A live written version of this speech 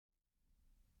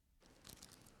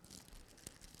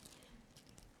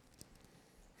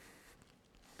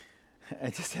I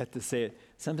just have to say it.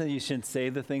 Sometimes you shouldn't say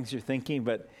the things you're thinking,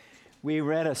 but we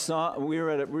read a song. We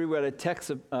read a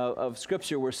text of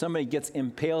scripture where somebody gets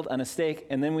impaled on a stake,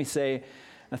 and then we say,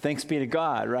 "Thanks be to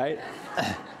God," right?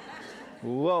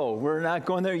 Whoa, we're not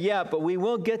going there yet, but we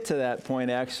will get to that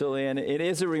point actually, and it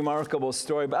is a remarkable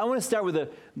story. But I want to start with the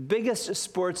biggest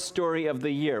sports story of the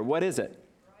year. What is it?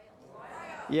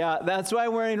 Yeah, that's why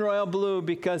I'm wearing royal blue,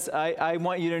 because I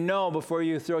want you to know before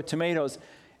you throw tomatoes,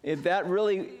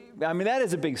 that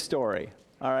is a big story,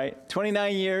 all right?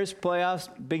 29 years, playoffs,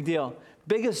 big deal.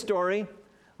 Biggest story,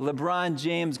 LeBron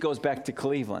James goes back to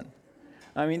Cleveland.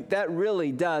 I mean, that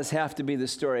really does have to be the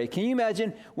story. Can you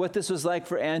imagine what this was like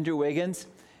for Andrew Wiggins?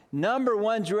 Number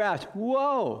 1 draft,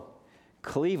 whoa,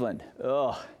 Cleveland,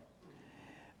 ugh.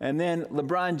 And then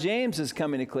LeBron James is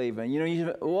coming to Cleveland.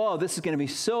 Whoa, this is going to be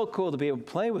so cool to be able to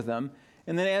play with them.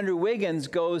 And then Andrew Wiggins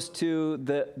goes to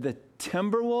the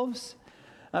Timberwolves.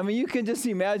 I mean, you can just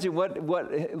imagine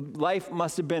what life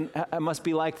must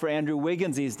be like for Andrew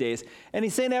Wiggins these days. And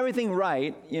he's saying everything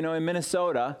right, in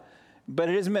Minnesota, but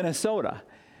it is Minnesota.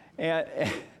 And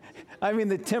I mean,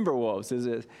 the Timberwolves is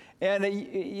it. And,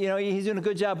 he's doing a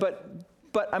good job.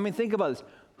 But I mean, think about this.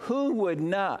 Who would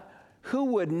not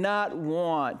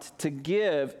want to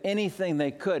give anything they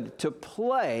could to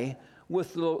play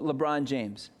with LeBron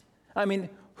James? I mean,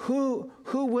 who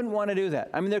wouldn't want to do that?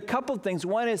 I mean, there are a couple of things.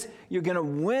 One is you're going to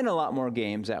win a lot more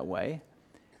games that way.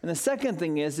 And the second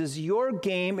thing is your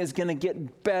game is going to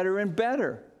get better and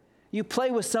better. You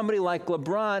play with somebody like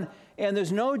LeBron, and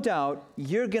there's no doubt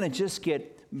you're going to just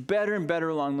get better and better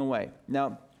along the way.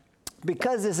 Now,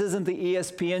 because this isn't the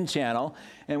ESPN channel,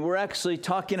 and we're actually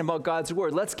talking about God's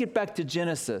Word, let's get back to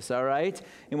Genesis, all right?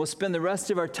 And we'll spend the rest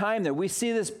of our time there. We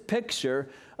see this picture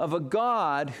of a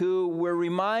God who we're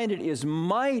reminded is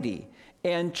mighty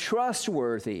and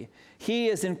trustworthy. He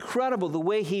is incredible. The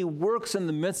way he works in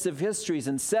the midst of histories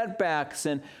and setbacks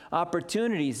and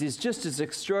opportunities is just as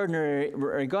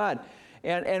extraordinary God.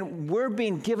 And we're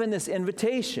being given this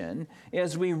invitation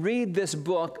as we read this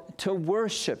book to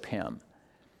worship him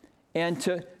and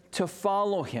to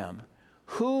follow him.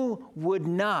 Who would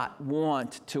not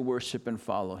want to worship and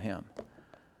follow him?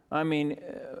 I mean,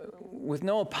 with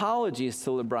no apologies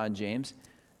to LeBron James,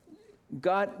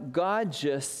 God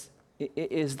just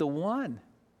is the one.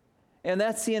 And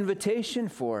that's the invitation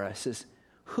for us, is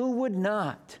who would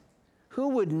not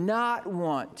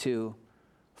want to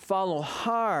follow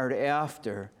hard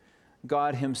after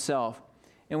God himself?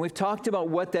 And we've talked about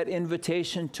what that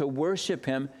invitation to worship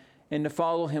him and to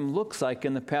follow him looks like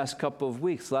in the past couple of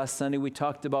weeks. Last Sunday we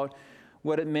talked about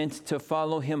what it meant to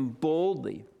follow him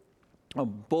boldly, a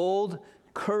bold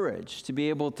courage to be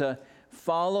able to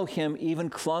follow him even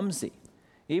clumsy.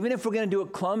 Even if we're going to do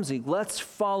it clumsy, let's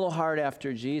follow hard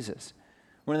after Jesus.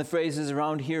 One of the phrases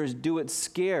around here is do it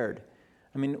scared.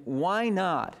 I mean, why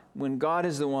not when God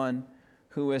is the one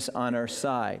who is on our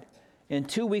side? And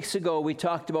 2 weeks ago, we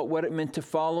talked about what it meant to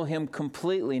follow him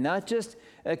completely, not just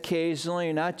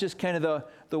occasionally, not just kind of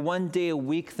the 1 day a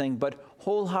week thing, but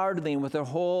wholeheartedly and with our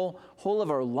whole of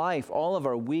our life, all of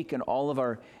our week and all of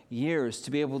our years,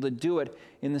 to be able to do it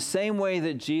in the same way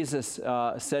that Jesus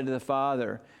said to the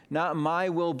Father, not my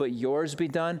will, but yours be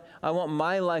done. I want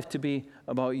my life to be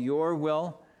about your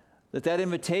will. That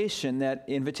invitation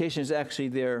is actually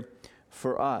there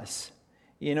for us.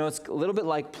 It's a little bit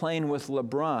like playing with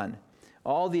LeBron.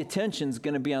 All the attention's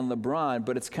going to be on LeBron,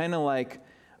 but it's kind of like,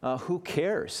 who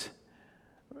cares?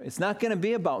 It's not going to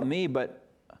be about me, but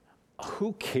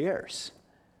who cares?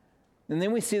 And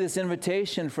then we see this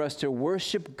invitation for us to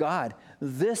worship God,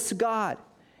 this God.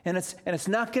 And it's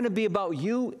not going to be about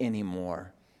you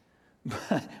anymore.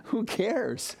 But who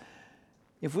cares?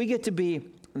 If we get to be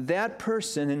that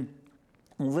person and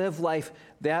live life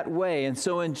that way. And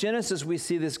so in Genesis, we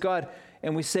see this God,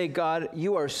 and we say, God,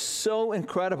 you are so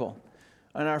incredible.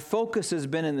 And our focus has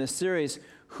been in this series,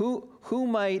 how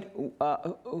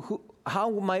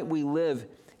might we live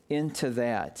into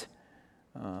that?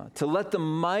 To let the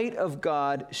might of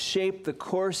God shape the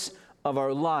course of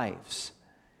our lives.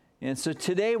 And so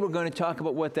today we're going to talk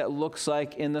about what that looks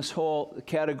like in this whole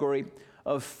category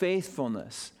of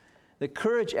faithfulness. The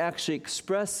courage actually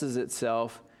expresses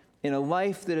itself in a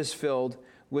life that is filled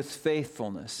with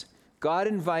faithfulness. God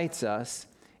invites us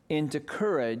into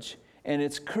courage, and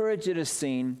it's courage that is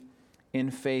seen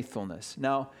in faithfulness.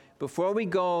 Now, before we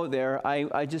go there,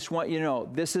 I just want you to know,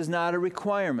 this is not a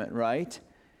requirement, right?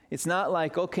 It's not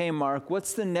like, okay, Mark,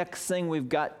 what's the next thing we've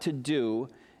got to do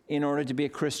in order to be a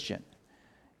Christian?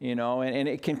 And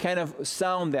it can kind of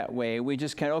sound that way. We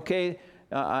just kind of, okay,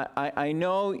 I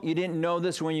know you didn't know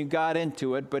this when you got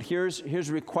into it, but here's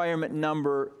requirement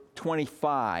number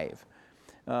 25.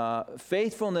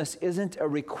 Faithfulness isn't a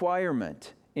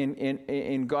requirement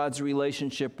in God's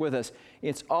relationship with us.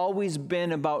 It's always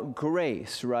been about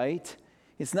grace, right?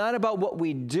 It's not about what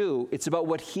we do. It's about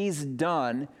what He's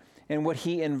done and what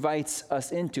He invites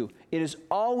us into. It has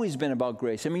always been about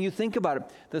grace. I mean, you think about it.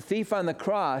 The thief on the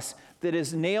cross that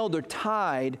is nailed or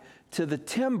tied to the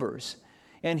timbers,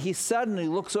 and he suddenly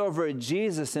looks over at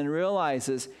Jesus and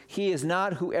realizes he is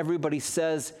not who everybody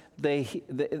says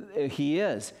he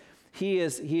is. He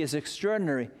is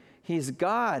extraordinary. He's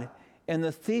God. And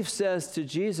the thief says to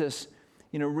Jesus,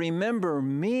 remember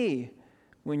me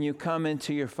when you come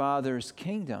into your Father's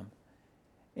kingdom.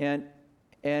 And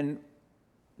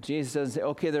Jesus doesn't say,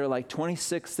 okay, there are like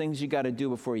 26 things you got to do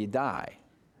before you die.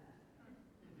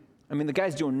 I mean, the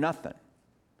guy's doing nothing.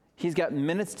 He's got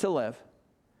minutes to live.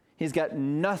 He's got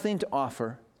nothing to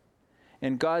offer.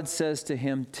 And God says to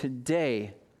him,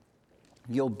 today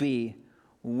you'll be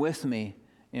with me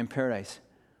in paradise.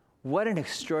 What an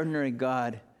extraordinary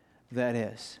God that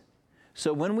is.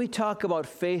 So when we talk about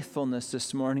faithfulness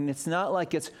this morning, it's not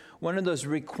like it's one of those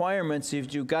requirements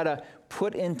you've got to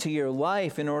put into your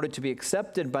life in order to be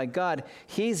accepted by God.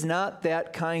 He's not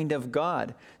that kind of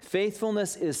God.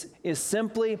 Faithfulness is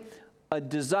simply a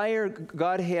desire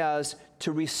God has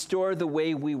to restore the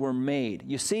way we were made.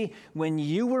 You see, when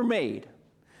you were made,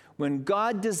 when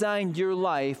God designed your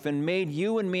life and made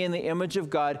you and me in the image of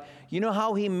God, you know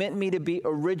how He meant me to be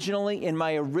originally, in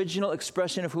my original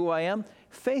expression of who I am?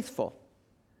 Faithful.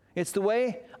 It's the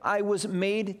way I was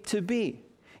made to be.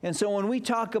 And so when we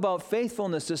talk about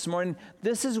faithfulness this morning,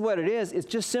 this is what it is. It's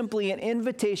just simply an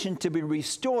invitation to be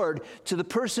restored to the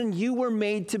person you were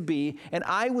made to be and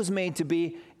I was made to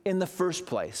be in the first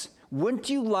place. Wouldn't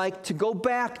you like to go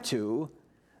back to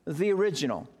the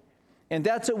original? And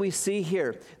that's what we see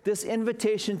here. This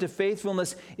invitation to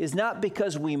faithfulness is not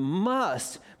because we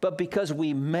must, but because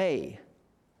we may.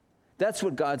 That's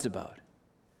what God's about.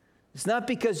 It's not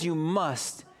because you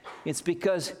must. It's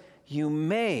because you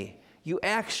may. You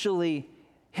actually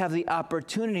have the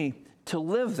opportunity to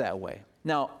live that way.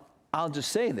 Now, I'll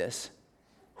just say this.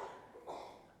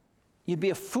 You'd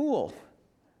be a fool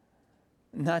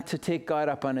not to take God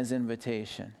up on His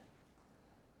invitation.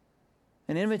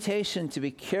 An invitation to be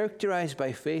characterized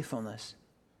by faithfulness.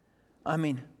 I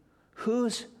mean,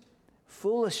 who's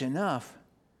foolish enough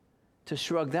to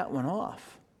shrug that one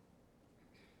off?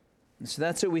 And so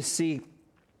that's what we see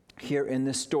here in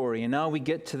this story. And now we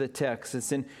get to the text.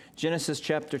 It's in Genesis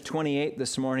chapter 28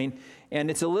 this morning.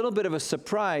 And it's a little bit of a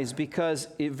surprise because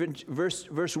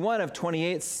verse 1 of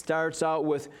 28 starts out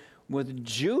with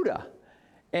Judah.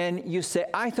 And you say,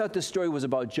 I thought the story was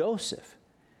about Joseph.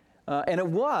 And it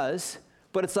was,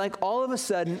 but it's like all of a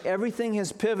sudden everything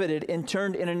has pivoted and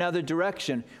turned in another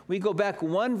direction. We go back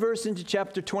one verse into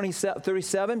chapter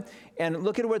 37 and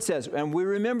look at what it says. And we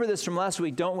remember this from last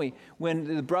week, don't we?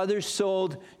 When the brothers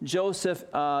sold Joseph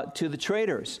to the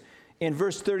traders. In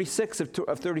verse 36 of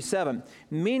 37,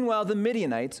 meanwhile the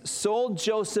Midianites sold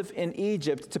Joseph in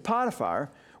Egypt to Potiphar,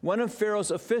 one of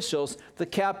Pharaoh's officials, the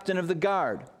captain of the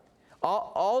guard.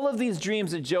 All of these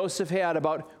dreams that Joseph had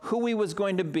about who he was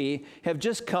going to be have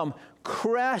just come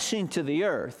crashing to the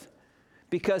earth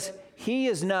because he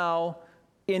is now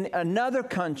in another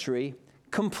country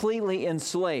completely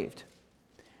enslaved.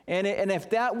 And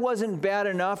if that wasn't bad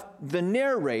enough, the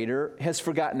narrator has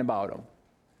forgotten about him.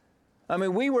 I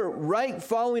mean, we were right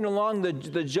following along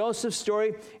the Joseph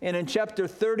story, and in chapter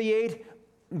 38,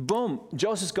 boom,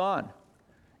 Joseph's gone.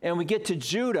 And we get to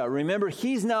Judah. Remember,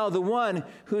 he's now the one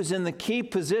who's in the key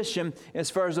position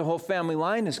as far as the whole family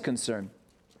line is concerned.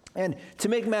 And to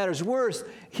make matters worse,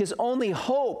 his only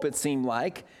hope, it seemed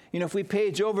like, if we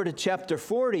page over to chapter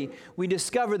 40, we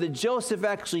discover that Joseph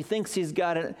actually thinks he's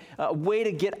got a way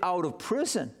to get out of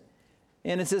prison.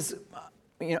 And it's this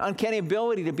uncanny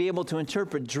ability to be able to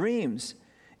interpret dreams.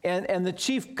 And the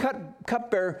chief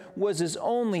cupbearer was his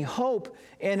only hope.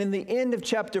 And in the end of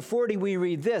chapter 40, we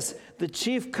read this. The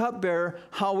chief cupbearer,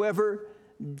 however,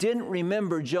 didn't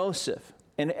remember Joseph.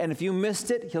 And if you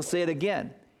missed it, he'll say it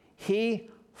again. He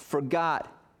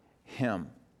forgot him.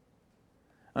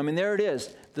 I mean, there it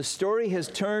is. The story has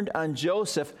turned on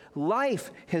Joseph.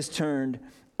 Life has turned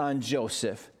on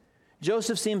Joseph.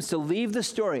 Joseph seems to leave the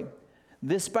story.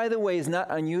 This, by the way, is not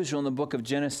unusual in the book of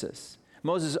Genesis.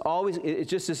 Moses always, it's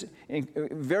just this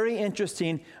very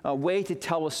interesting way to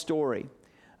tell a story.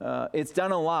 It's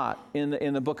done a lot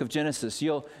in the book of Genesis.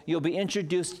 You'll be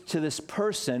introduced to this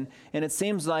person, and it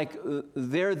seems like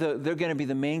they're going to be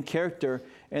the main character,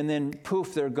 and then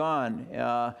poof, they're gone.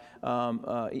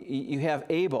 You have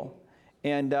Abel,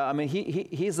 and I mean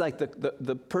he's like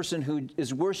the person who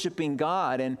is worshiping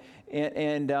God and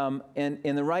in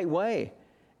the right way.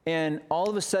 And all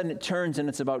of a sudden it turns and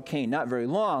it's about Cain. Not very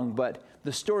long, but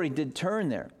the story did turn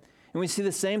there. And we see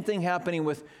the same thing happening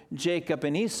with Jacob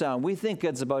and Esau. We think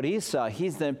it's about Esau.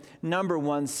 He's the number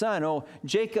one son. Oh,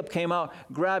 Jacob came out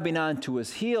grabbing onto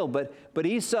his heel, but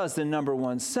Esau's the number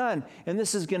one son, and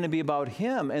this is going to be about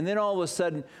him. And then all of a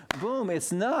sudden, boom,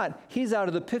 it's not. He's out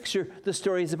of the picture. The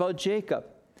story is about Jacob.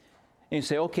 And you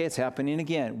say, okay, it's happening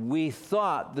again. We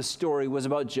thought the story was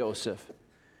about Joseph.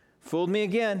 Fooled me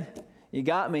again. You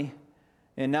got me.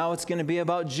 And now it's going to be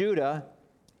about Judah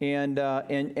and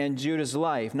Judah's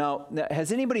life. Now,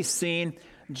 has anybody seen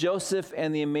Joseph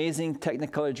and the Amazing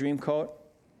Technicolor Dreamcoat?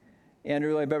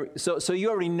 Andrew Lloyd Webber. So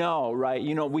you already know, right?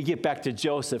 You know, we get back to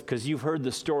Joseph because you've heard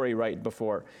the story right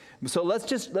before. So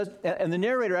and the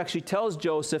narrator actually tells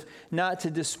Joseph not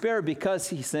to despair because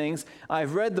he sings,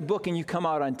 I've read the book and you come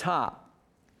out on top.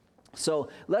 So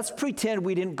let's pretend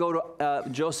we didn't go to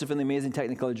Joseph and the Amazing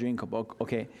Technicolor Dreamcoat.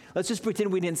 Okay, let's just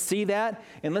pretend we didn't see that,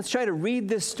 and let's try to read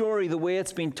this story the way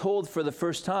it's being told for the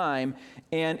first time.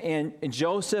 And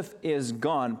Joseph is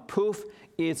gone. Poof,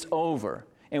 it's over.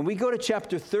 And we go to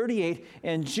chapter 38,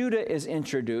 and Judah is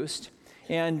introduced.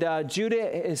 And Judah,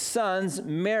 his sons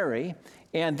marry,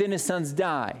 and then his sons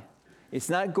die. It's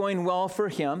not going well for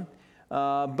him.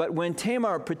 But when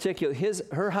Tamar, particularly,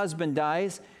 her husband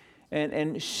dies.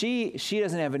 And she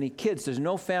doesn't have any kids. There's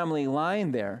no family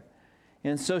line there.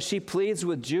 And so she pleads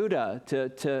with Judah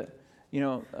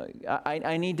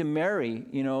I need to marry,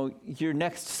 your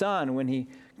next son when he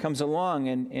comes along.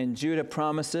 And Judah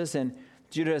promises, and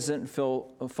Judah doesn't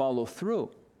follow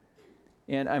through.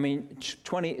 And I mean,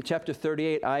 chapter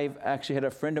 38, I've actually had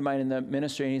a friend of mine in the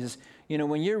ministry, and he says,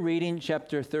 when you're reading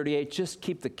chapter 38, just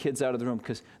keep the kids out of the room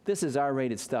because this is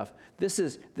R-rated stuff. This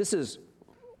is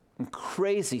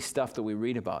crazy stuff that we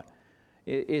read about.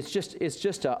 It's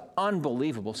just an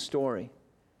unbelievable story.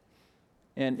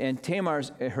 And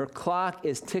Tamar's, her clock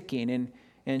is ticking,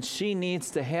 and she needs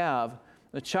to have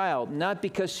a child, not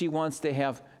because she wants to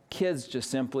have kids just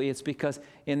simply. It's because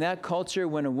in that culture,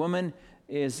 when a woman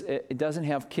doesn't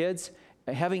have kids,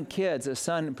 having kids, a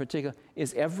son in particular,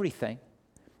 is everything.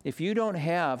 If you don't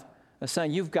have a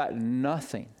son, you've got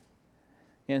nothing.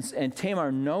 And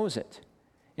Tamar knows it.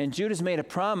 And Judah's made a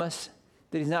promise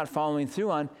that he's not following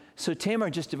through on, so Tamar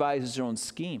just devises her own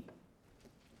scheme.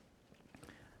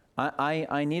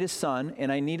 I need a son,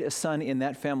 and I need a son in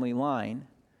that family line,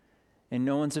 and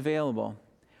no one's available.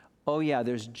 Oh yeah,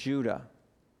 there's Judah.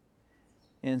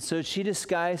 And so she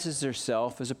disguises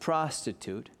herself as a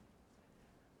prostitute.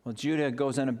 Well, Judah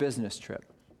goes on a business trip.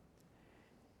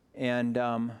 And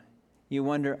you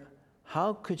wonder,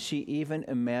 how could she even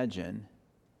imagine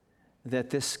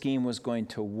that this scheme was going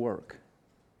to work?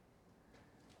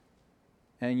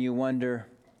 And you wonder,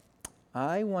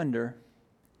 I wonder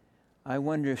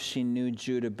if she knew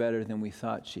Judah better than we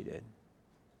thought she did.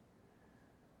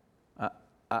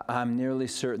 I'm nearly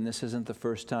certain this isn't the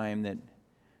first time that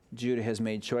Judah has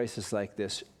made choices like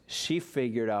this. She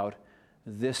figured out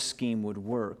this scheme would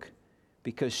work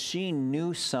because she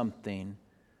knew something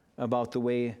about the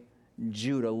way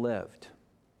Judah lived.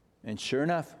 And sure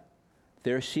enough,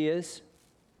 there she is,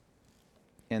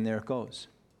 and there it goes.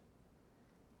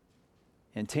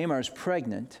 And Tamar's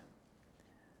pregnant.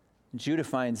 Judah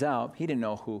finds out. He didn't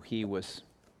know who he was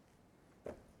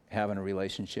having a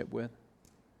relationship with.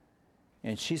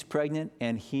 And she's pregnant,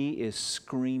 and he is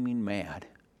screaming mad.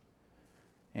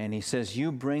 And he says,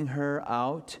 you bring her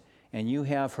out, and you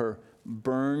have her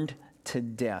burned to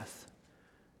death.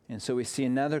 And so we see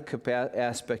another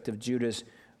aspect of Judah's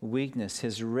weakness,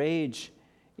 his rage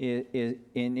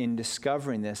in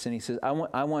discovering this. And he says, I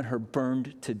want her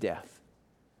burned to death.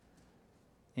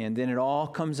 And then it all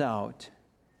comes out.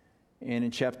 And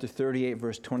in chapter 38,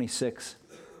 verse 26,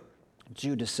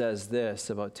 Judah says this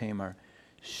about Tamar: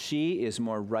 she is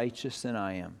more righteous than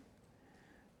I am.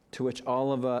 To which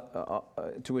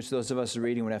those of us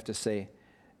reading would have to say,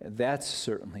 that's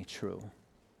certainly true.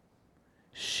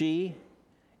 She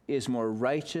is more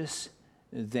righteous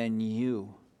than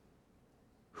you.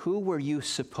 Who were you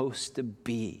supposed to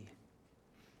be?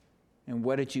 And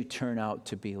what did you turn out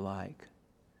to be like?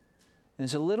 And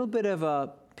there's a little bit of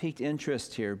a piqued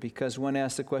interest here because one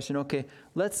asks the question, okay,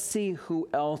 let's see who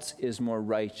else is more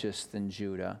righteous than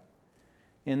Judah.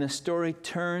 And the story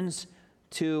turns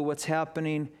to what's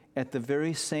happening at the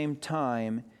very same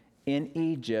time in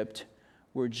Egypt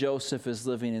where Joseph is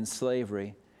living in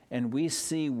slavery, and we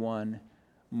see one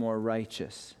more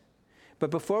righteous.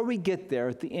 But before we get there,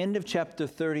 at the end of chapter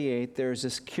 38, there's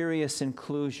this curious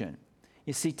inclusion.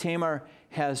 You see, Tamar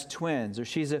has twins, or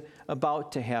she's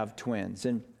about to have twins.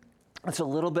 And It's a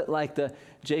little bit like the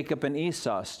Jacob and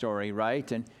Esau story,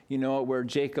 right? And you know where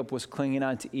Jacob was clinging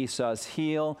on to Esau's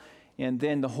heel, and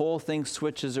then the whole thing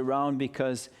switches around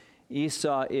because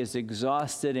Esau is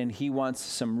exhausted and he wants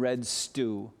some red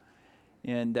stew.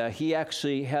 And he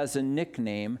actually has a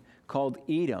nickname called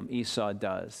Edom, Esau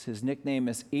does. His nickname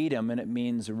is Edom, and it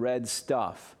means red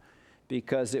stuff,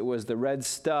 because it was the red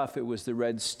stuff, it was the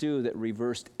red stew that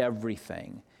reversed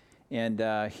everything.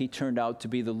 And he turned out to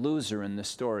be the loser in the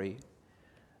story.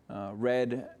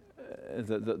 The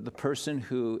person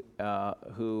who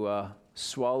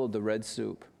swallowed the red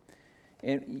soup.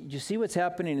 And you see what's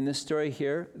happening in this story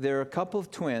here? There are a couple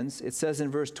of twins. It says in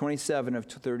verse 27 of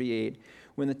 38,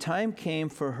 when the time came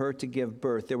for her to give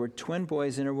birth, there were twin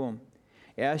boys in her womb.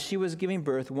 As she was giving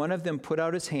birth, one of them put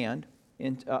out his hand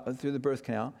through the birth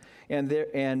canal,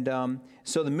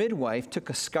 so the midwife took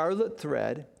a scarlet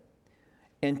thread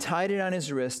and tied it on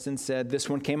his wrist and said, "This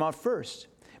one came out first."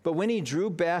 But when he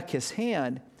drew back his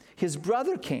hand, his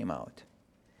brother came out.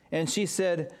 And she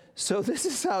said, "So this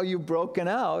is how you've broken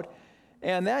out."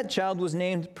 And that child was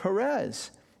named Perez.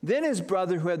 Then his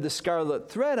brother, who had the scarlet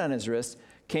thread on his wrist,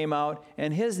 came out,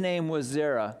 and his name was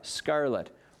Zerah, scarlet,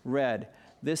 red.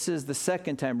 This is the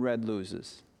second time red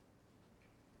loses.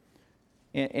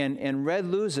 And red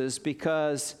loses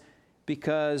because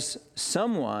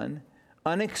someone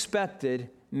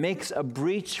unexpected makes a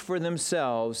breach for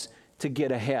themselves to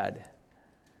get ahead.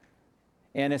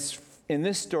 And it's in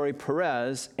this story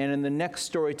Perez, and in the next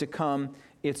story to come,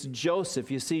 it's Joseph.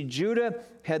 You see, Judah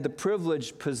had the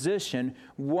privileged position.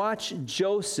 Watch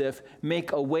Joseph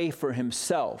make a way for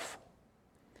himself.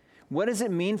 What does it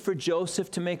mean for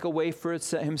Joseph to make a way for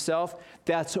himself?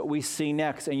 That's what we see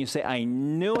next. And you say, I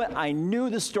knew it. I knew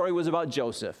the story was about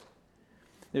Joseph.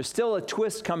 There's still a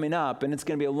twist coming up, and it's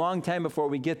going to be a long time before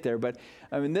we get there. But,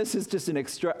 I mean, this is just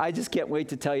I just can't wait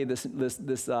to tell you this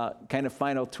kind of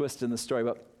final twist in the story.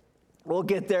 But we'll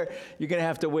get there. You're going to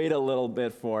have to wait a little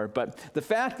bit for it. But the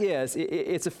fact is,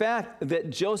 it's a fact that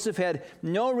Joseph had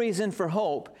no reason for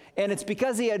hope. And it's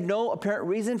because he had no apparent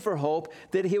reason for hope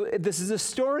that this is a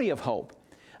story of hope.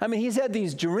 I mean, he's had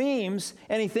these dreams,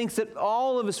 and he thinks that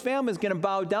all of his family is going to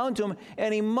bow down to him,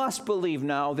 and he must believe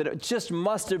now that it just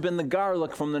must have been the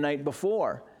garlic from the night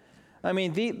before. I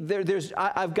mean,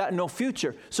 I've got no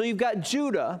future. So you've got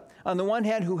Judah, on the one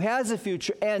hand, who has a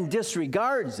future and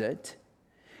disregards it,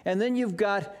 and then you've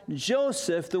got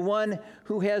Joseph, the one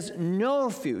who has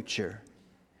no future.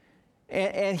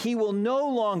 And he will no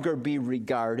longer be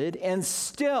regarded. And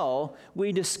still,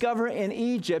 we discover in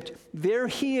Egypt, there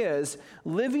he is,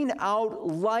 living out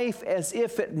life as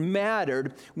if it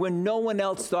mattered when no one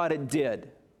else thought it did.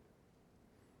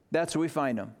 That's where we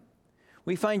find him.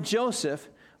 We find Joseph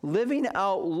living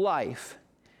out life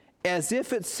as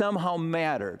if it somehow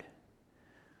mattered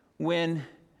when,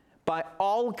 by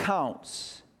all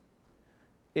accounts,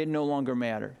 it no longer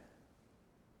mattered.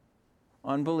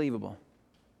 Unbelievable.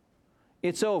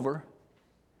 It's over,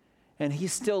 and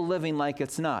he's still living like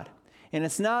it's not. And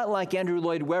it's not like Andrew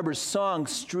Lloyd Webber's song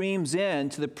streams in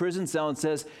to the prison cell and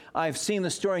says, I've seen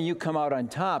the story and you come out on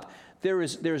top.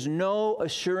 There's no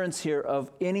assurance here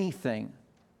of anything.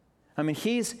 I mean,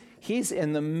 he's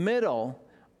in the middle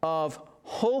of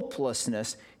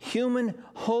hopelessness, human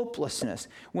hopelessness.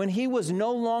 When he was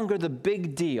no longer the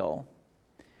big deal,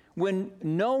 when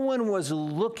no one was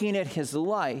looking at his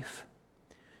life,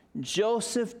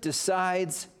 Joseph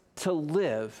decides to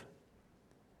live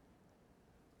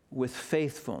with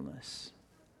faithfulness.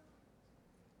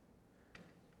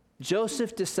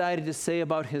 Joseph decided to say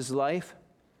about his life,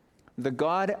 the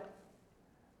God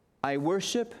I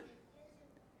worship,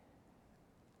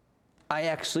 I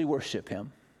actually worship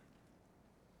him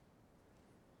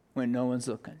when no one's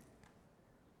looking.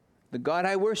 The God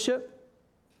I worship,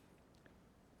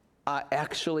 I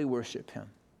actually worship him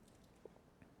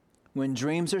when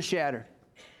dreams are shattered.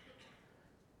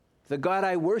 The God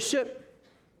I worship,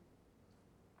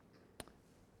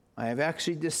 I have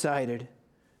actually decided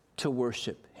to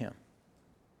worship him.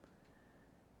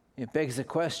 It begs the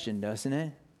question, doesn't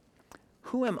it?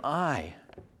 Who am I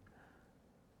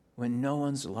when no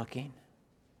one's looking?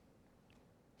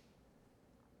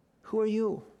 Who are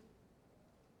you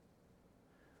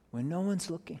when no one's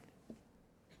looking?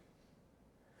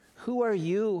 Who are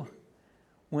you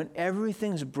when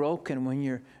everything's broken, when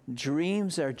your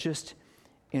dreams are just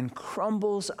in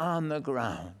crumbles on the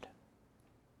ground?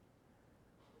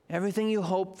 Everything you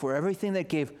hoped for, everything that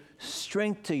gave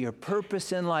strength to your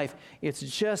purpose in life, it's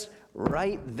just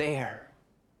right there.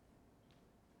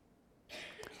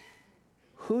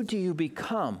 Who do you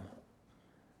become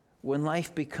when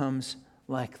life becomes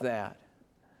like that?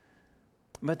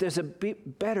 But there's a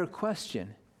better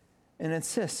question. And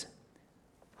it's this: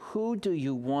 who do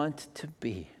you want to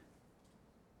be?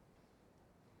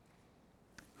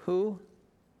 Who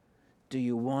do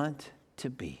you want to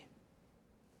be?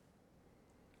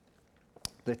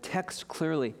 The text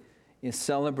clearly is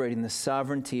celebrating the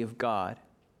sovereignty of God.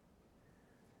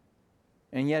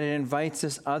 And yet it invites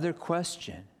this other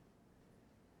question.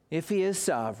 If he is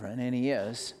sovereign, and he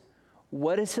is,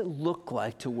 what does it look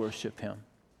like to worship him?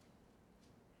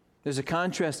 There's a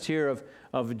contrast here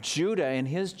of Judah and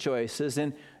his choices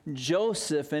and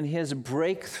Joseph and his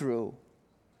breakthrough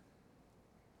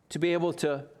to be able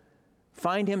to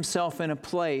find himself in a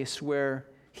place where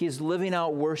he's living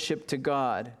out worship to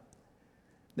God.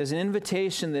 There's an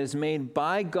invitation that is made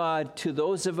by God to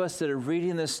those of us that are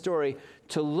reading this story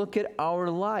to look at our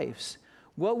lives.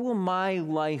 What will my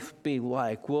life be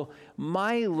like? Will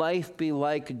my life be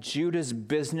like Judah's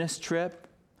business trip?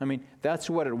 I mean, that's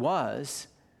what it was.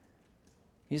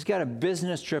 He's got a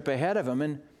business trip ahead of him,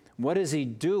 and what does he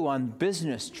do on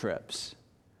business trips?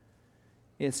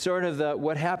 It's sort of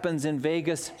what happens in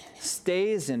Vegas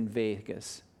stays in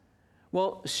Vegas.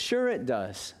 Well, sure it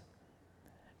does.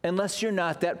 Unless you're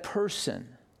not that person.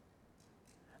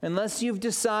 Unless you've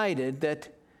decided that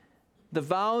the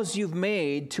vows you've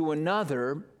made to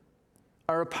another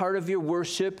are a part of your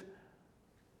worship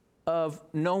of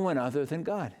no one other than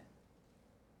God.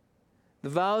 The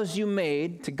vows you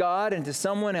made to God and to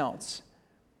someone else.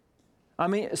 I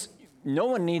mean, no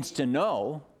one needs to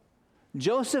know.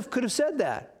 Joseph could have said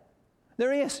that.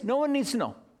 There he is. No one needs to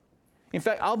know. In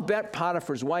fact, I'll bet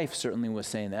Potiphar's wife certainly was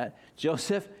saying that.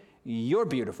 Joseph, you're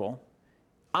beautiful.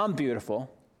 I'm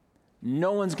beautiful.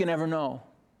 No one's going to ever know.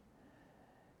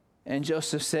 And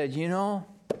Joseph said, you know,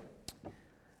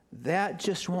 that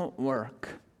just won't work.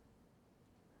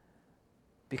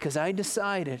 Because I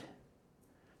decided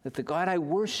that the God I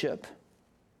worship,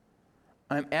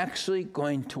 I'm actually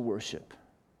going to worship.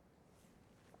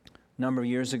 A number of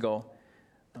years ago,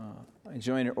 I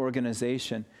joined an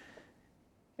organization,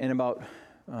 and about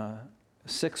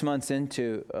 6 months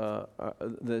into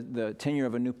the tenure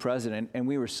of a new president, and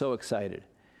we were so excited.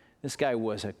 This guy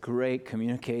was a great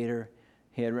communicator.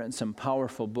 He had written some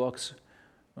powerful books.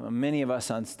 Many of us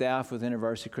on staff with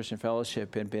InterVarsity Christian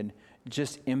Fellowship had been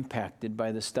just impacted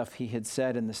by the stuff he had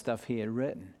said and the stuff he had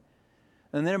written.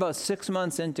 And then about 6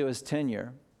 months into his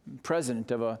tenure, president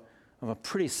of a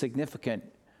pretty significant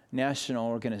national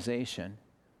organization,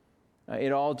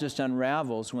 it all just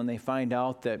unravels when they find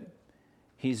out that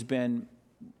he's been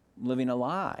living a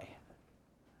lie.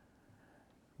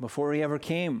 Before he ever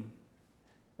came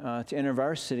to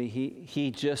InterVarsity,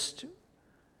 he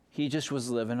just was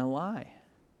living a lie.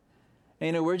 And,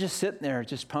 you know, we're just sitting there,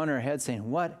 just pounding our heads saying,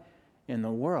 what in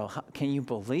the world? Can you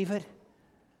believe it?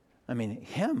 I mean,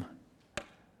 him.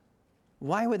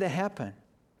 Why would that happen?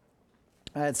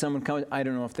 I had someone come, I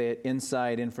don't know if they had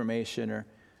inside information or,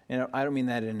 you know, I don't mean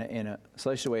that in a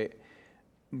salacious way,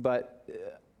 but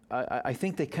I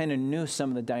think they kind of knew some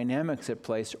of the dynamics at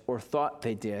place or thought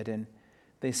they did. And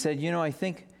they said, you know, I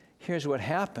think here's what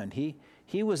happened.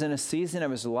 He was in a season of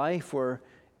his life where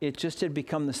it just had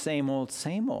become the same old,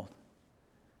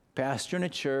 pastor in a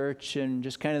church and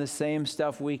just kind of the same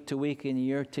stuff week to week and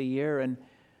year to year, and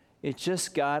it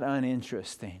just got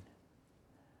uninteresting.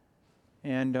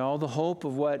 And all the hope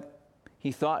of what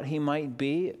he thought he might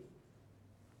be,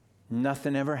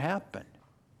 nothing ever happened.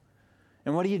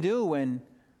 And what do you do when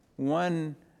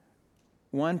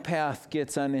one path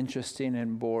gets uninteresting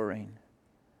and boring?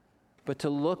 But to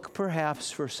look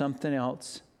perhaps for something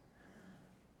else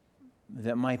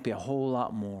that might be a whole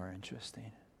lot more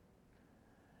interesting.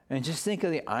 And just think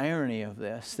of the irony of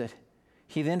this, that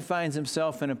he then finds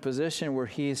himself in a position where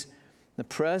he's the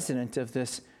president of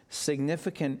this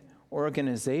significant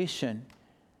organization,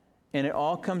 and it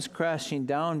all comes crashing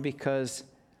down because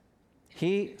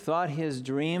he thought his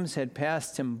dreams had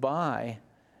passed him by,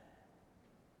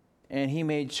 and he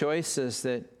made choices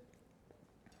that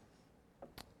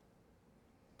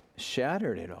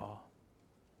shattered it all.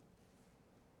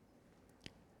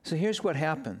 So here's what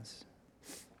happens.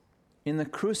 In the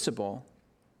crucible,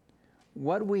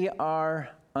 what we are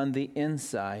on the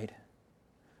inside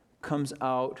comes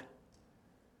out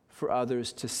for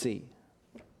others to see.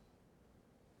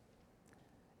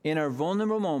 In our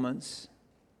vulnerable moments,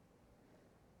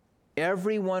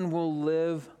 everyone will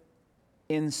live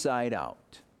inside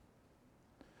out.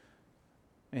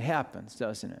 It happens,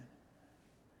 doesn't it?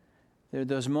 There are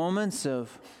those moments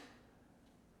of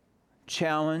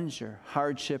challenge or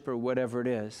hardship or whatever it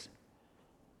is,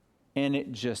 and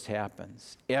it just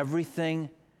happens. Everything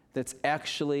that's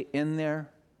actually in there,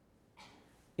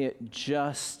 it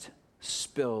just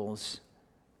spills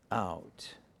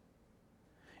out.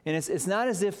 And it's not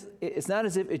as if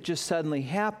it just suddenly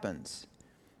happens.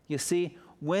 You see,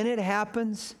 when it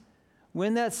happens,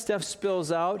 when that stuff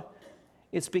spills out,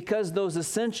 it's because those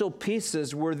essential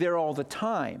pieces were there all the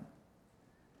time.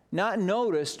 Not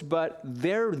noticed, but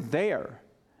they're there.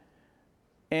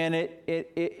 And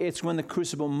it's when the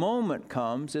crucible moment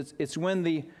comes, it's when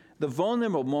the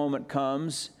vulnerable moment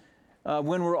comes,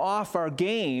 when we're off our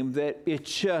game, that it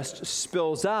just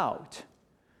spills out.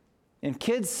 And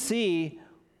kids see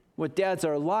what dads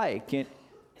are like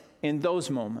in those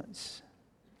moments.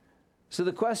 So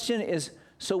the question is,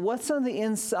 so what's on the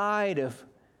inside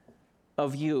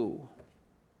of you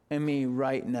and me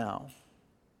right now?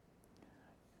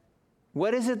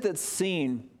 What is it that's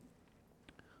seen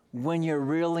when you're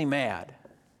really mad?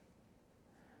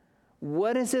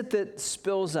 What is it that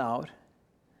spills out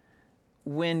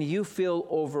when you feel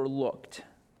overlooked?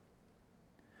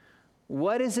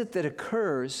 What is it that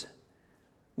occurs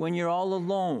when you're all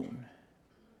alone?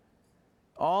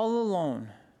 All alone.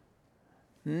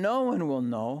 No one will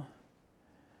know.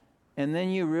 And then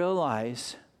you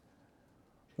realize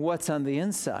what's on the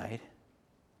inside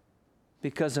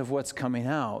because of what's coming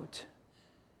out.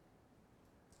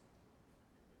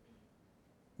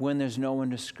 When there's no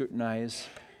one to scrutinize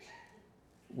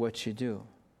what you do.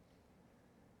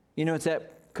 You know, it's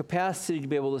that capacity to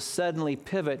be able to suddenly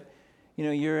pivot. You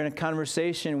know, you're in a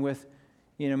conversation with,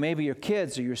 maybe your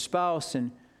kids or your spouse,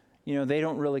 and, they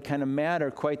don't really kind of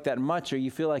matter quite that much, or you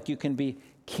feel like you can be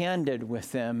candid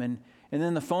with them, and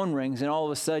then the phone rings, and all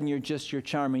of a sudden you're just your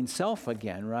charming self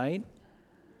again, right?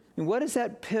 And what is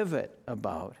that pivot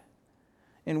about?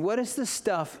 And what is the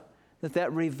stuff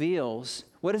that reveals?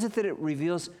 What is it that it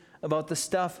reveals about the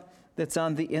stuff that's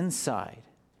on the inside?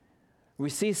 We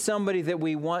see somebody that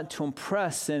we want to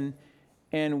impress, and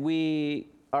we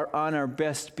are on our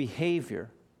best behavior.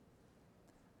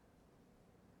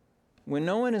 When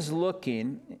no one is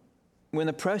looking, when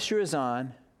the pressure is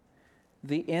on,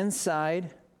 the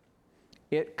inside,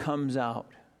 it comes out.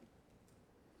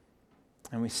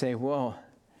 And we say, well,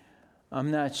 I'm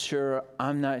not sure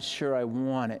I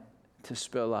want it to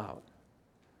spill out.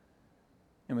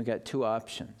 And we got two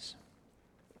options.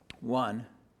 One,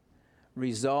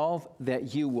 resolve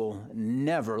that you will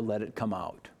never let it come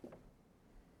out.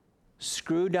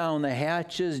 Screw down the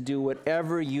hatches, do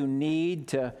whatever you need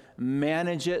to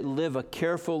manage it, live a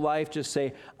careful life. Just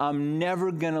say, I'm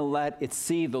never going to let it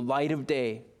see the light of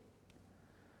day.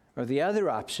 Or the other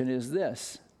option is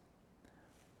this.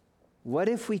 What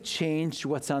if we changed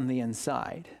what's on the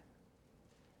inside?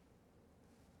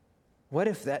 What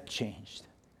if that changed?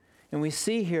 And we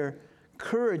see here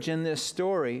courage in this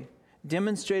story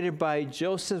demonstrated by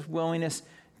Joseph's willingness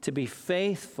to be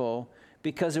faithful,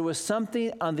 because there was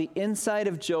something on the inside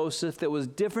of Joseph that was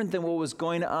different than what was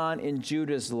going on in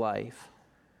Judah's life.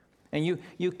 And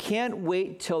you can't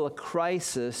wait till a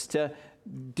crisis to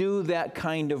do that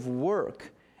kind of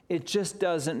work. It just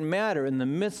doesn't matter. In the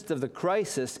midst of the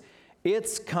crisis,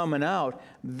 it's coming out.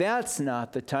 That's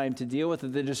not the time to deal with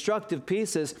it. The destructive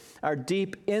pieces are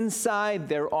deep inside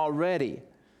there already.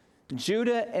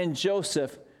 Judah and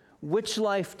Joseph, which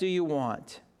life do you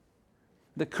want?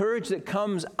 The courage that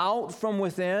comes out from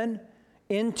within,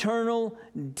 internal,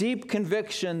 deep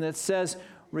conviction that says,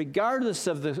 regardless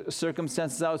of the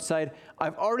circumstances outside,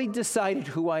 I've already decided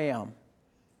who I am.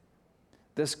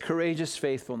 This courageous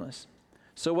faithfulness.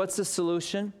 So what's the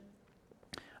solution?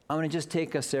 I'm going to just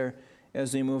take us there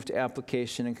as we move to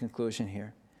application and conclusion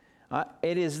here.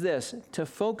 It is this, to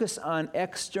focus on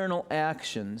external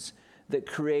actions that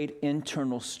create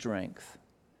internal strength.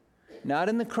 Not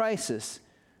in the crisis,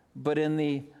 but in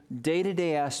the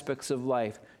day-to-day aspects of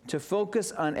life. To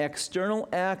focus on external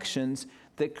actions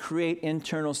that create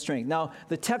internal strength. Now,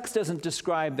 the text doesn't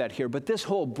describe that here, but this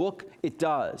whole book, it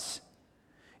does.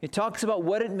 It talks about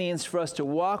what it means for us to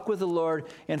walk with the Lord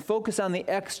and focus on the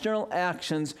external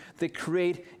actions that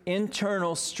create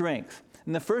internal strength.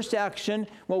 And the first action,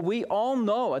 well, we all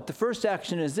know it. The first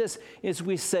action is this, is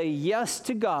we say yes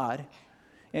to God,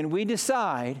 and we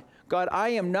decide, God, I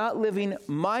am not living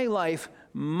my life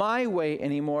my way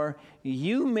anymore.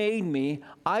 You made me.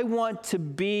 I want to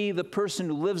be the person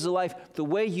who lives a life the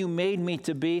way you made me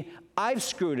to be. I've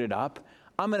screwed it up.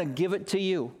 I'm going to give it to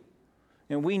you.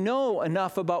 And we know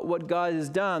enough about what God has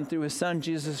done through his son,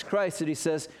 Jesus Christ, that he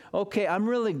says, okay, I'm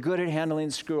really good at handling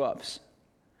screw-ups.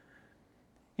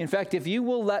 In fact, if you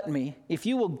will let me, if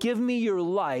you will give me your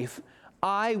life,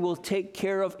 I will take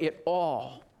care of it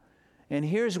all. And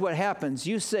here's what happens.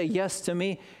 You say yes to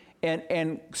me,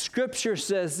 and Scripture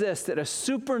says this, that a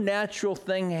supernatural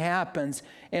thing happens,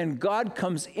 and God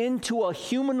comes into a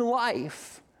human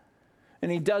life,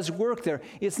 And he does work there.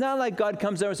 It's not like God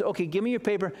comes there and says, okay, give me your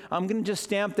paper. I'm going to just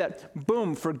stamp that.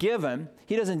 Boom, forgiven.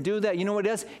 He doesn't do that. You know what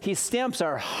he does? He stamps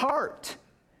our heart.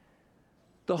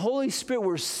 The Holy Spirit,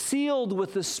 we're sealed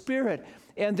with the Spirit.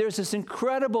 And there's this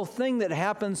incredible thing that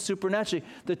happens supernaturally,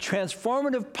 the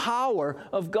transformative power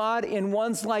of God in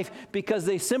one's life, because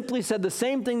they simply said the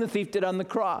same thing the thief did on the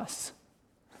cross.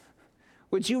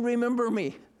 Would you remember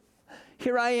me?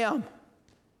 Here I am.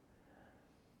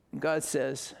 God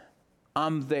says,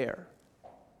 I'm there.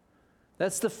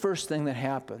 That's the first thing that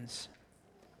happens.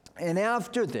 And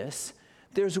after this,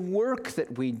 there's work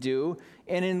that we do,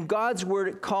 and in God's word,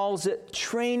 it calls it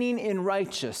training in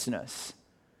righteousness.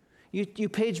 You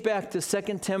page back to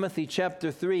 2 Timothy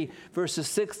chapter 3, verses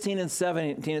 16 and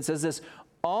 17. It says this,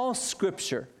 all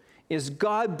scripture is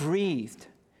God-breathed,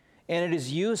 and it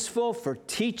is useful for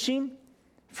teaching,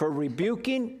 for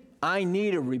rebuking. I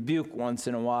need a rebuke once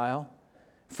in a while.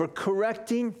 For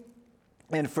correcting,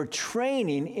 and for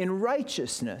training in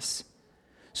righteousness,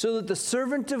 so that the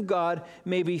servant of God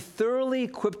may be thoroughly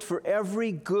equipped for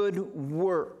every good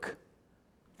work.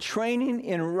 Training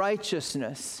in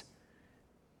righteousness,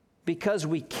 because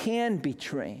we can be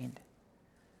trained.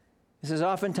 This is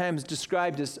oftentimes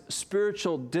described as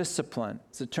spiritual discipline.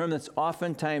 It's a term that's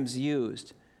oftentimes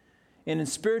used. And in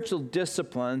spiritual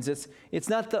disciplines, it's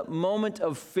not the moment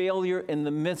of failure in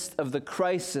the midst of the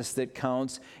crisis that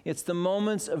counts. It's the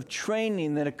moments of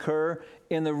training that occur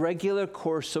in the regular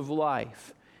course of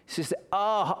life. So you say,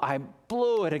 oh, I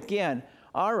blew it again.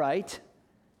 All right.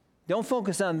 Don't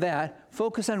focus on that.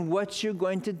 Focus on what you're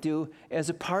going to do as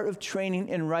a part of training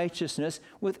in righteousness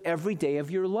with every day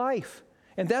of your life.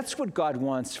 And that's what God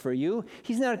wants for you.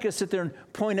 He's not going to sit there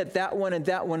and point at that one and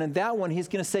that one and that one. He's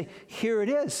going to say, here it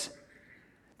is.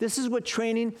 This is what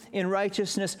training in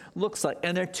righteousness looks like.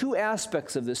 And there are two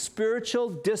aspects of this.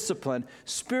 Spiritual discipline.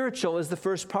 Spiritual is the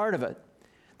first part of it.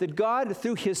 That God,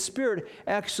 through His Spirit,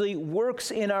 actually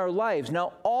works in our lives.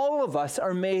 Now, all of us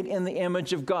are made in the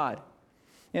image of God.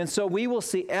 And so we will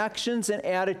see actions and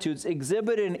attitudes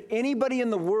exhibited in anybody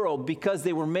in the world because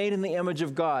they were made in the image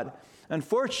of God.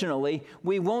 Unfortunately,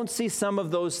 we won't see some of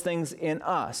those things in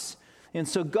us. And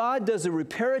so God does a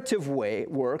reparative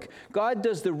work. God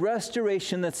does the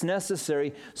restoration that's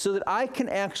necessary so that I can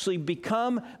actually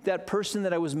become that person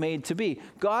that I was made to be.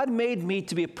 God made me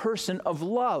to be a person of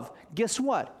love. Guess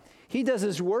what? He does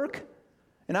His work,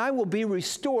 and I will be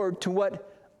restored to what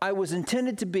I was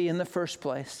intended to be in the first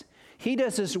place. He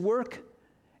does His work,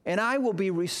 and I will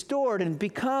be restored and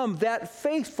become that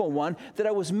faithful one that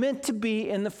I was meant to be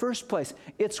in the first place.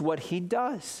 It's what He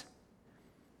does.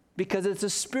 Because it's a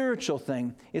spiritual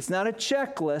thing. It's not a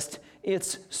checklist.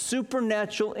 It's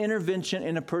supernatural intervention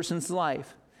in a person's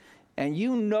life. And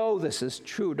you know this is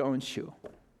true, don't you?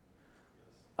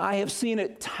 I have seen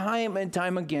it time and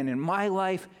time again in my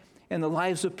life and the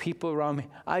lives of people around me.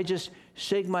 I just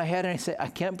shake my head and I say, I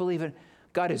can't believe it.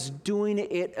 God is doing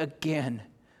it again.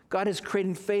 God is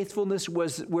creating faithfulness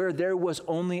where there was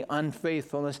only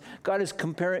unfaithfulness. God is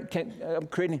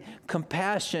creating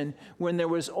compassion when there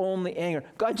was only anger.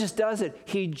 God just does it.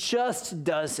 He just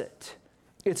does it.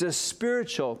 It's a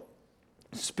spiritual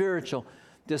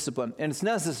discipline. And it's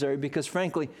necessary because,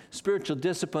 frankly, spiritual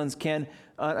disciplines can,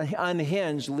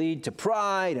 unhinged, lead to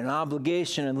pride and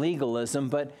obligation and legalism.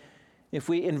 But if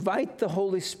we invite the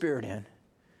Holy Spirit in,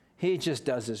 He just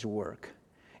does His work.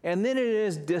 And then it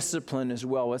is discipline as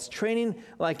well. It's training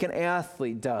like an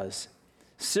athlete does.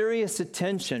 Serious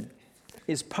attention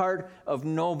is part of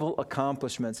noble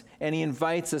accomplishments, and He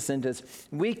invites us into this.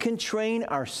 We can train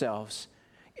ourselves.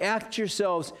 Act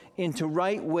yourselves into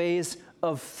right ways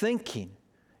of thinking.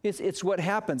 It's what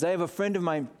happens. I have a friend of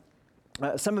mine,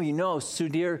 some of you know,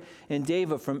 Sudhir and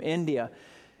Deva from India.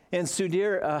 And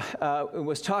Sudhir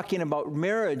was talking about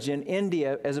marriage in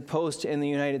India as opposed to in the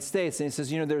United States. And he says,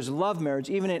 there's love marriage.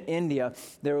 Even in India,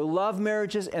 there are love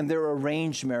marriages and there are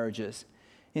arranged marriages.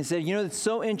 He said, it's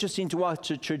so interesting to watch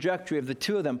the trajectory of the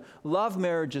two of them. Love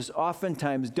marriages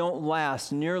oftentimes don't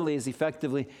last nearly as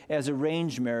effectively as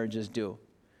arranged marriages do.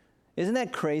 Isn't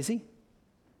that crazy?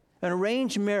 An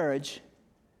arranged marriage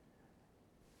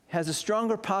has a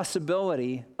stronger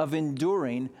possibility of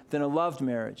enduring than a loved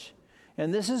marriage.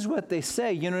 And this is what they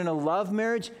say. In a love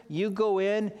marriage, you go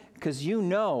in because you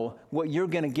know what you're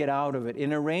going to get out of it.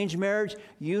 In arranged marriage,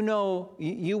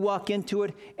 you walk into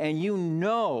it and you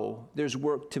know there's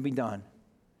work to be done.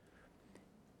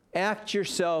 Act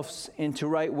yourselves into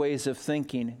right ways of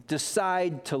thinking.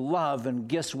 Decide to love, and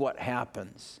guess what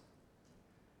happens?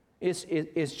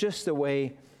 It's just the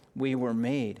way we were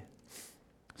made.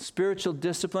 Spiritual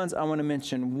disciplines, I want to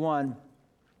mention one,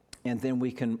 and then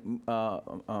we can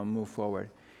move forward.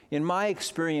 In my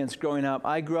experience growing up,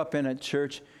 I grew up in a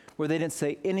church where they didn't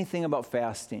say anything about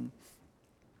fasting.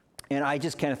 And I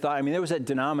just kind of thought, there was a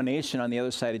denomination on the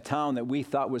other side of town that we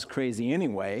thought was crazy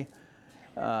anyway.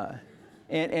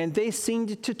 And they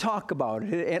seemed to talk about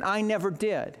it, and I never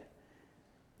did.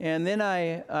 And then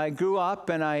I grew up,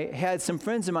 and I had some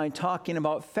friends of mine talking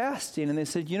about fasting, and they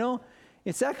said,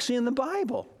 it's actually in the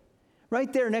Bible.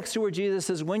 Right there next to where Jesus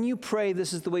says, when you pray,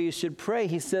 this is the way you should pray.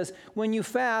 He says, when you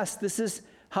fast, this is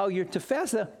how you're to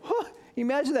fast.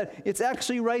 Imagine that. It's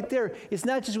actually right there. It's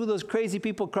not just with those crazy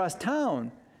people across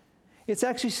town. It's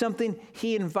actually something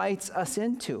he invites us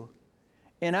into.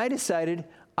 And I decided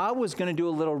I was going to do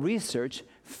a little research,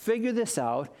 figure this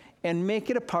out, and make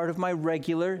it a part of my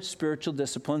regular spiritual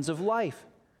disciplines of life.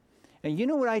 And you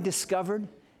know what I discovered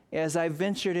as I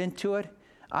ventured into it?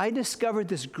 I discovered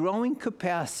this growing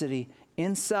capacity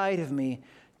inside of me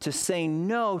to say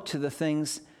no to the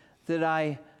things that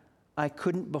I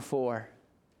couldn't before.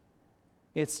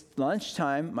 It's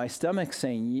lunchtime, my stomach's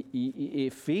saying,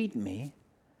 feed me.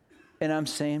 And I'm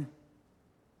saying,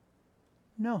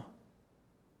 no.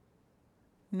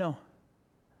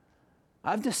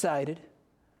 I've decided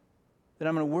that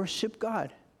I'm going to worship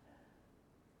God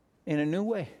in a new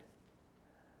way.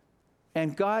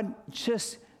 And God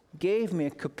just gave me a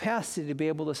capacity to be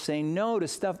able to say no to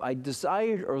stuff I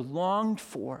desired or longed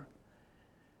for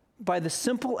by the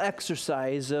simple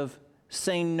exercise of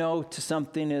saying no to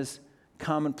something as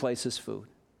commonplace as food.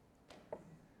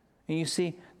 And you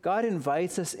see, God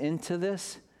invites us into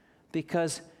this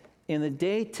because in the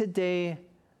day-to-day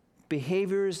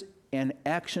behaviors and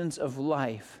actions of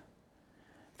life,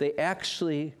 they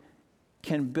actually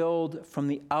can build from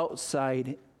the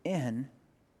outside in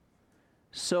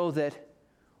so that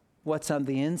what's on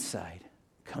the inside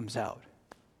comes out.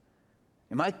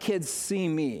 And my kids see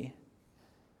me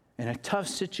in a tough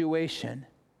situation,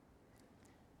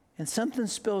 and something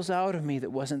spills out of me that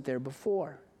wasn't there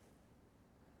before.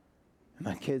 And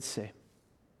my kids say,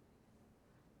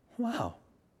 wow,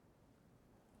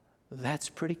 that's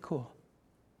pretty cool.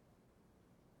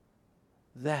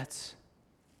 That's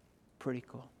pretty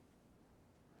cool.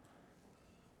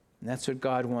 And that's what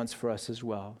God wants for us as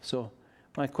well. So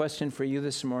my question for you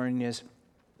this morning is,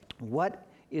 what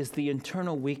is the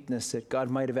internal weakness that God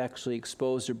might have actually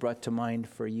exposed or brought to mind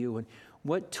for you? And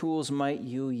what tools might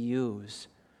you use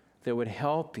that would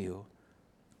help you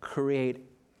create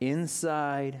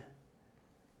inside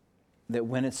that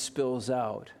when it spills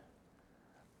out,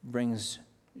 brings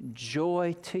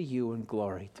joy to you and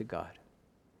glory to God?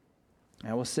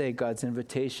 I will say God's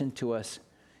invitation to us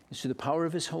is through the power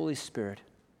of his Holy Spirit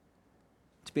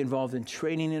to be involved in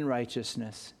training in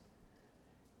righteousness,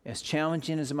 as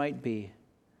challenging as it might be,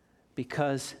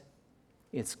 because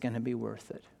it's going to be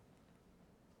worth it.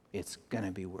 It's going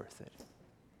to be worth it.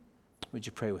 Would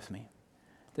you pray with me?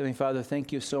 Heavenly Father,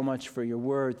 thank you so much for your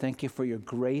word. Thank you for your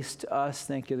grace to us.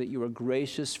 Thank you that you are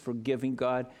gracious, forgiving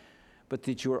God, but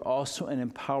that you are also an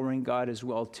empowering God as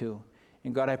well too.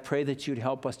 And God, I pray that you'd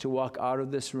help us to walk out of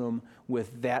this room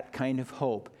with that kind of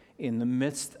hope in the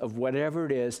midst of whatever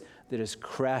it is that is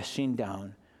crashing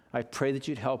down. I pray that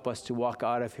you'd help us to walk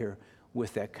out of here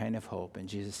with that kind of hope. In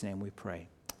Jesus' name we pray.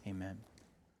 Amen.